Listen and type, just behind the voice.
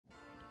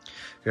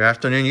Good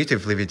afternoon, YouTube.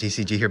 Lugia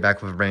TCG here,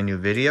 back with a brand new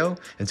video.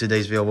 In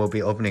today's video, we'll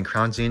be opening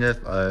Crown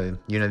Zenith, Unova.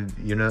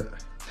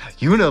 I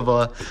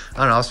don't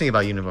know, I was thinking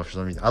about Unova for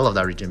some reason. I love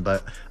that region,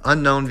 but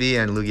Unown V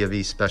and Lugia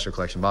V special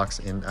collection box,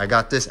 and I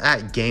got this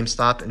at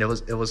GameStop, and it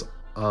was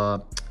a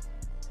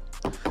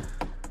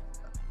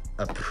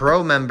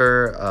pro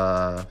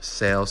member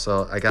sale,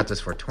 so I got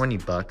this for 20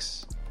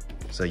 bucks.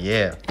 So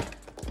yeah,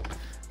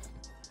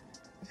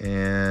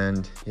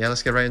 and yeah,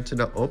 let's get right into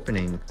the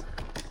opening.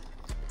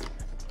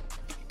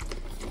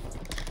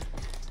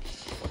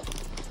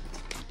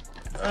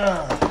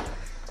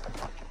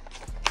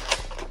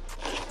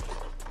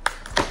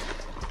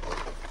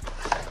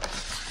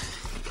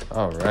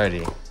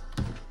 Alrighty.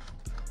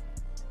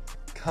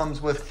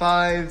 Comes with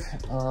 5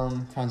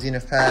 Crown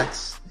Zenith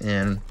packs,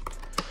 and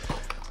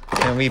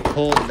can we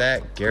pull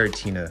that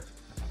Giratina?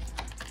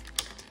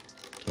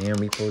 Can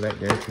we pull that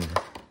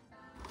Giratina?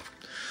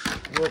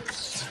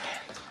 Whoops.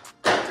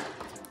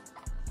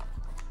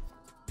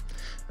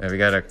 Right, we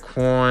got a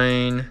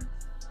coin,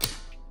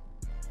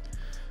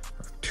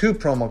 2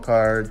 promo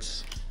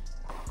cards,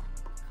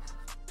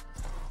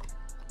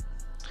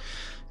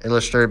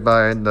 illustrated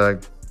by the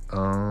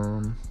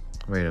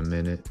wait a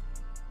minute.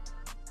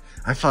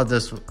 I thought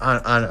this.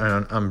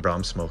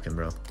 I'm smoking,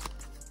 bro.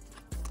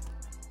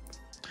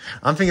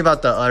 I'm thinking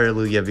about the other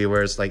Lugia V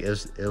where it's like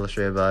it's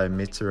illustrated by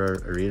Mitsuru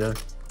Arita.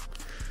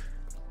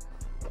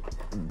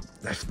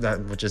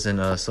 That which is in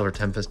Silver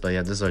Tempest, but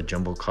yeah, this is our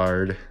jumbo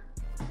card.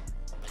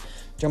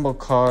 Jumbo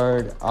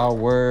card,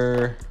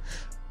 our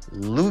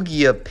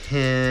Lugia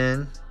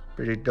pin.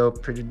 Pretty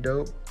dope, pretty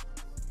dope.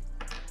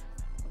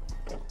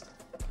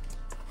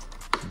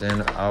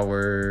 Then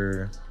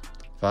our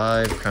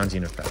 5 Crown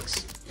Zenith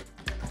packs.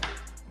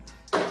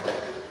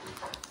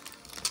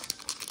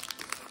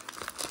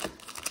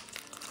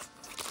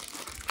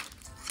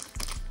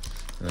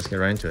 Let's get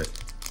right into it.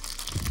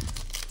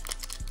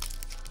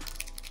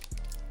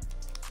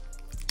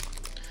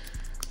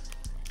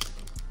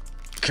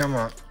 Come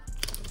on.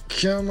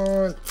 Come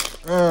on.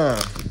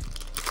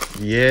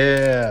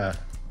 Yeah.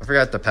 I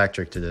forgot the pack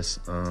trick to this.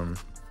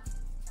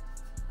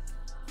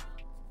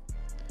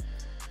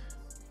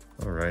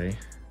 Alrighty.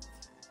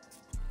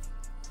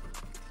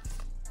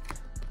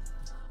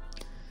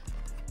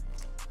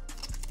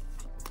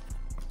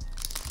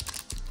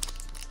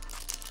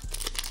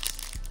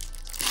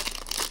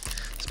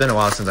 It's been a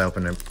while since I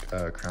opened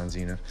a Crown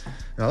Zenith.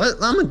 Now I'm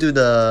gonna do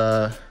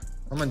the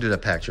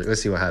pack trick.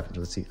 Let's see what happens.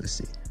 Let's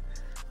see.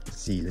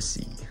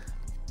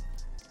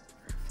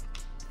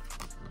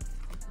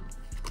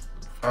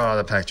 Oh,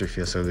 the pack trick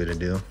feels so good to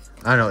do.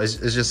 I don't know. It's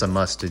just a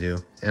must to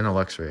do. And a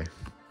Luxray.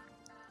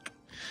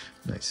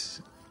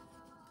 Nice.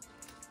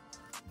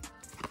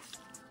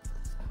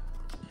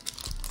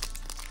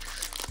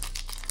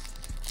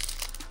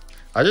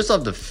 I just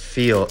love the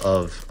feel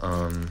of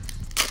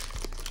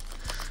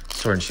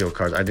Sword and Shield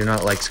cards. I do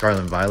not like Scarlet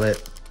and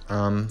Violet.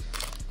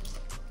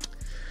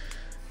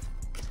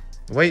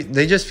 Wait,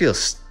 they just feel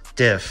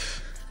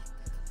stiff.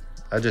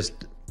 If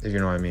you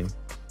know what I mean.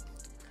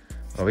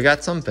 Oh, we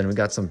got something.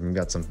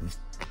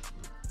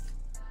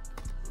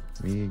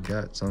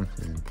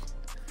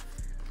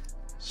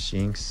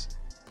 Shinx.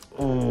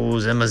 Oh,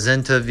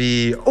 Zamazenta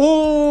V.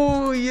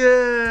 Oh,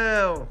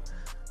 yeah.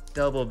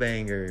 Double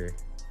banger.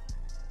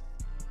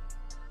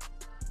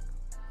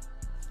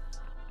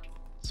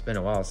 It's been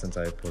a while since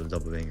I pulled a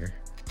double banger.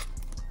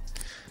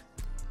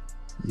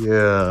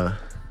 Yeah.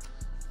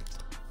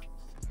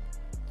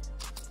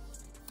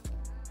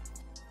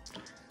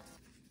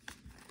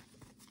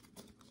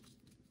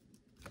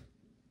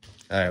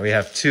 All right, we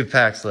have 2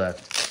 packs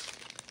left.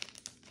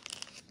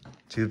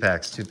 2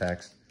 packs.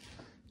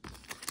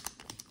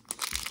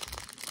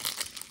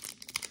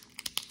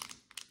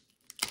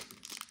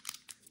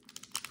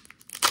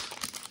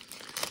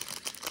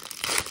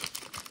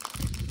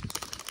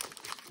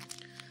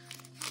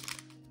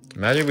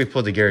 Imagine we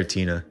pulled the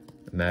Giratina.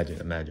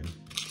 Imagine.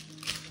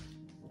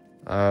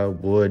 I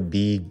would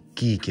be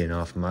geeking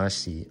off my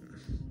seat.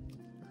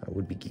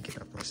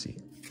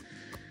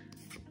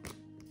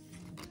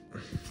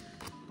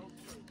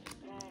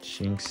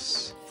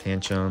 Shinx,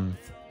 Pancham,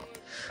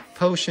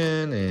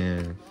 Potion,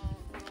 and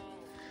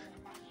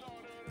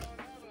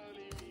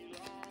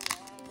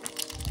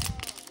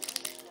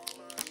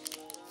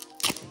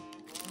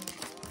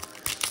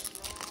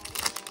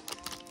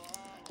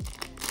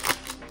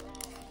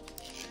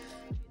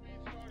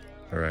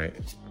all right,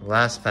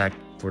 last pack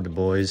for the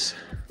boys.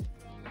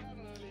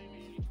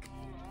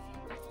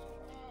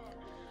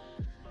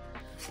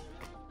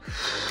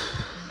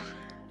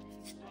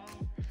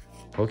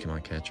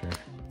 Pokemon catcher.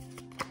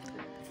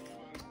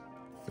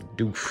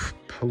 Doof,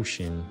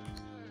 Potion,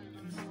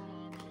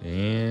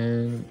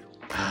 and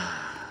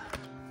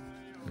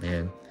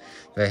man,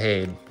 but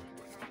hey,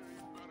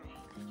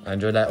 I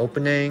enjoyed that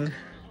opening.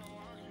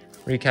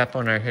 Recap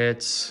on our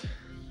hits.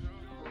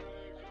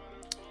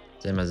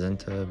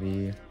 Zamazenta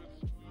V.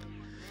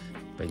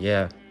 But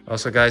yeah,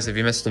 also guys, if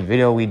you missed the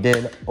video, we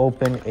did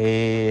open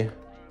a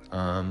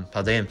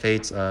Paldean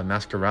Fates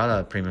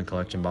Masquerada Premium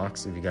Collection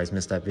box if you guys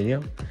missed that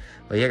video.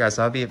 But yeah, guys,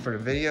 that'll be it for the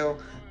video.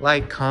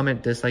 Like,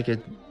 comment, dislike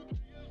it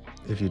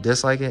if you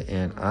dislike it,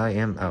 and I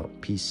am out.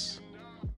 Peace.